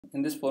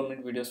In this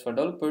 4-minute videos for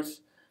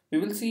developers, we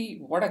will see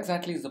what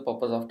exactly is the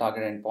purpose of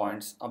target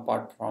endpoints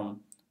apart from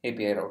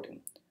API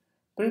routing.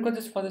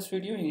 Prerequisites for this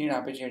video: you need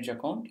Apigee Edge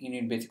account, you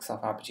need basics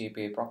of Apigee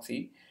API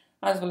proxy,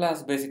 as well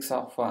as basics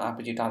of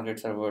Apigee target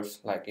servers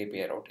like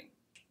API routing.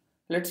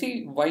 Let's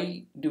see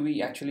why do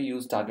we actually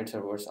use target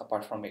servers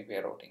apart from API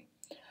routing.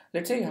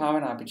 Let's say you have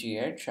an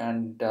Apigee Edge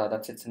and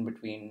that sits in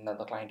between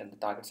the client and the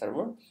target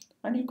server,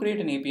 and you create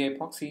an API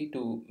proxy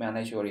to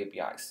manage your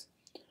APIs.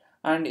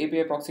 And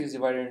API proxy is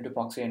divided into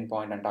proxy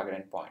endpoint and target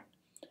endpoint.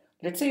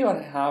 Let's say you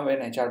have an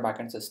HR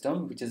backend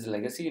system which is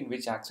legacy in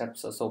which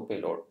accepts a SOAP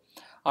payload,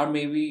 or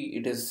maybe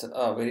it is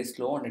very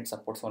slow and it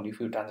supports only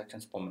few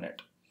transactions per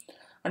minute.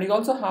 And you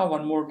also have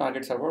one more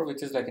target server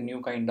which is like a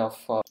new kind of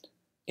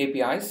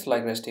APIs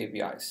like REST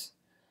APIs.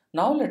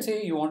 Now let's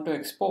say you want to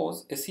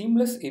expose a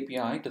seamless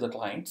API to the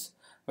clients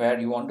where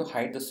you want to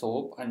hide the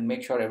SOAP and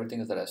make sure everything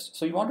is the rest.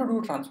 So you want to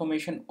do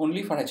transformation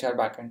only for HR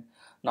backend,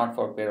 not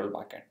for payroll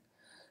backend.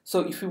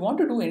 So if you want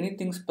to do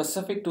anything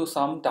specific to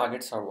some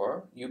target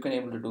server, you can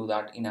able to do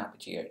that in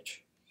Apigee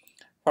Edge.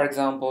 For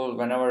example,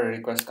 whenever a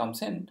request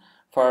comes in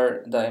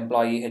for the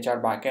employee HR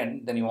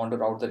backend, then you want to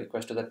route the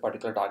request to that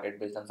particular target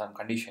based on some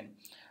condition.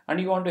 And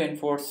you want to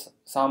enforce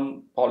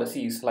some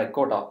policies like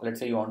quota.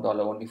 Let's say you want to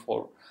allow only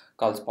 4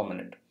 calls per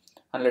minute.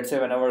 And let's say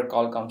whenever a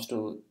call comes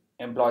to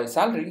employee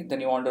salary,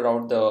 then you want to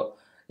route the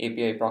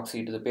API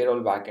proxy to the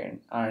payroll backend,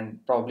 and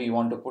probably you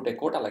want to put a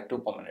quota like 2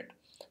 per minute.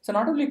 So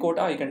not only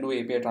quota, you can do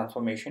API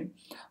transformation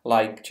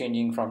like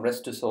changing from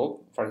REST to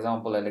SOAP. For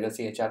example, a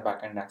legacy HR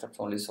backend accepts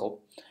only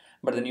SOAP,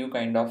 but the new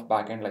kind of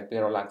backend like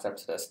payroll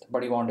accepts REST,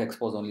 but you want to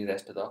expose only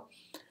REST to the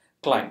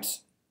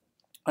clients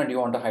and you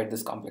want to hide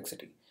this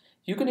complexity.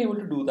 You can able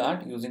to do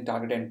that using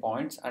target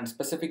endpoints and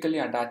specifically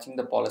attaching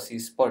the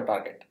policies per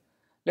target.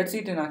 Let's see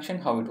it in action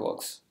how it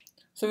works.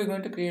 So we're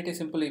going to create a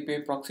simple API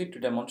proxy to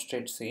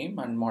demonstrate same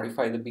and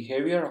modify the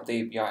behavior of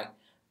the API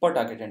per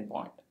target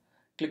endpoint.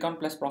 Click on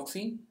plus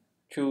proxy,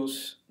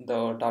 choose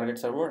the target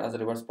server as a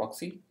reverse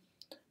proxy,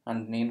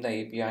 and name the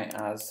API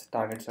as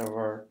target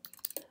server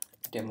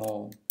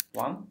demo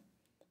 1.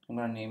 I'm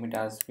going to name it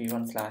as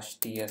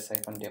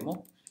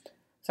v1/ts-demo.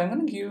 So I'm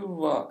going to give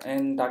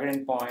an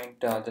target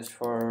endpoint just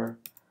for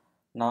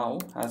now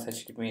as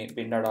http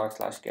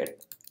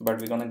bin.org/get, but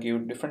we're going to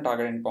give different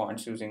target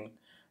endpoints using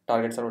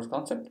target servers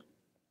concept.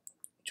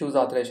 Choose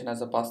authorization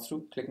as a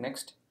pass-through, click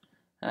next,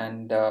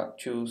 and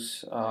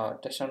choose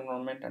test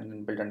environment and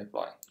then build and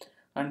deploy.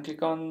 And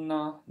click on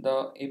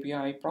the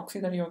API proxy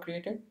that you have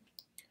created.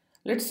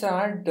 Let's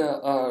add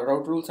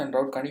route rules and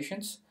route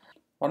conditions.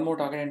 One more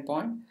target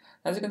endpoint.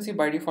 As you can see,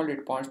 by default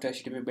it points to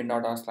http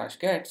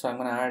bin.org/get. So I'm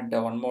going to add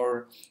one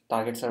more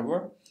target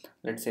server.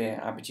 Let's say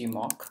Apigee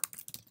mock,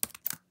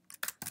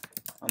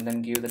 and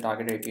then give the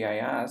target API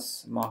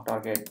as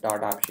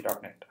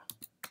mocktarget.apigee.net.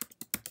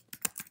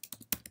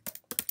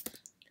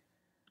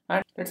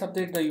 And let's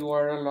update the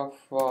URL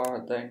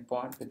of the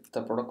endpoint with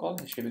the protocol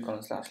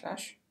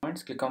http://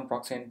 points. Click on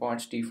proxy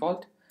endpoints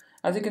default.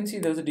 As you can see,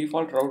 there's a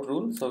default route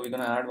rule, so we're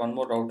going to add one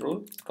more route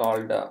rule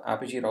called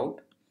Apigee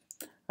route,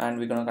 and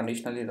we're going to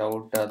conditionally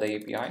route the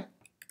API.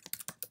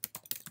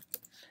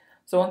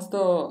 So once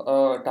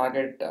the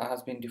target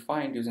has been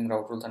defined using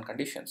route rules and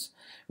conditions,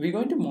 we're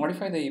going to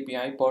modify the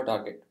API per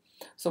target.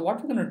 So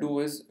what we're going to do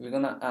is we're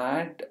going to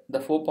add the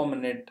 4 per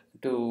minute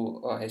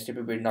to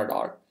http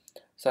bin.org.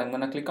 So I'm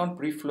going to click on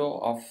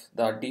preflow of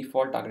the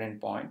default target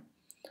endpoint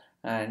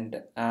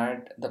and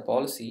add the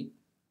policy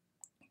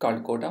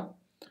called quota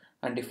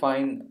and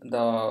define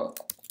the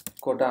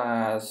quota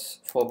as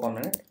 4 per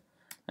minute.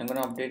 I'm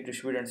going to update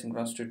distribute and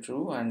synchronous to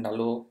true and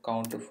allow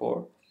count to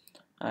 4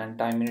 and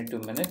time minute to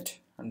minute,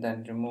 and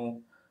then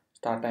remove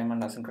start time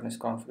and asynchronous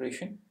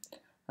configuration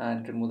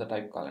and remove the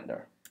type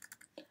calendar.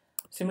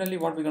 Similarly,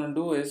 what we're going to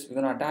do is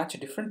we're going to attach a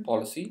different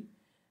policy,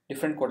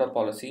 different quota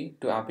policy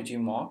to Apigee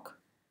mock,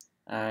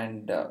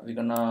 and we're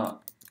going to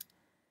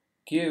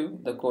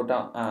give the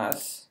quota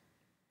as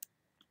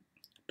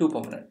 2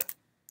 per minute.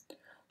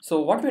 So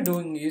what we're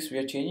doing is we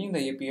are changing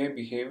the API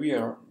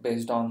behavior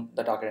based on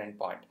the target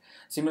endpoint.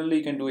 Similarly,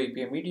 you can do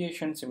API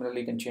mediation.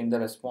 Similarly, you can change the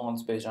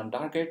response based on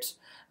targets,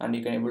 and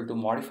you can able to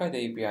modify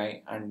the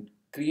API and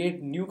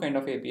create new kind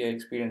of API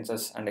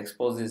experiences and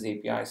expose these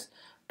APIs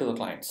to the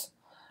clients.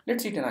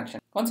 Let's see it in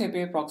action. Once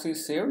API proxy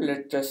is saved,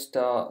 let's test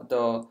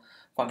the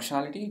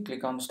functionality.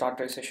 Click on start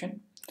try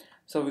session.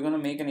 So we're going to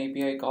make an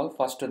API call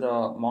first to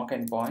the mock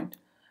endpoint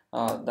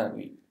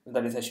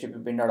that is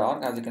http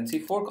bin.org. As you can see,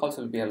 4 calls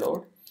will be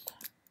allowed,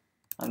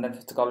 and then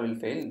 5th call will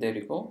fail. There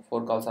you go,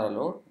 4 calls are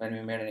allowed when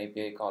we made an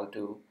API call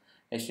to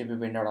http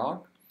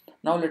bin.org.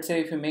 Now let's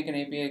say if you make an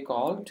API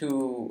call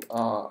to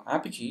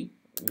Apigee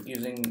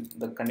using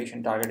the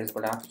condition target is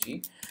called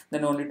Apigee,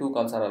 then only 2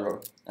 calls are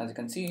allowed. As you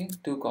can see,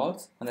 2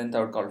 calls and then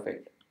 3rd call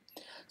failed.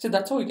 So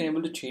that's how we can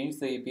able to change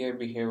the API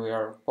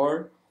behavior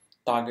per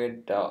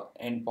target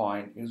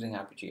endpoint using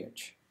Apigee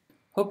Edge.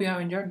 Hope you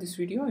have enjoyed this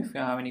video. If you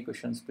have any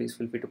questions, please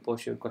feel free to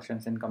post your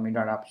questions in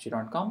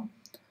comment.apigee.com.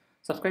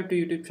 Subscribe to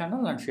YouTube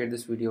channel and share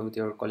this video with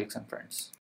your colleagues and friends.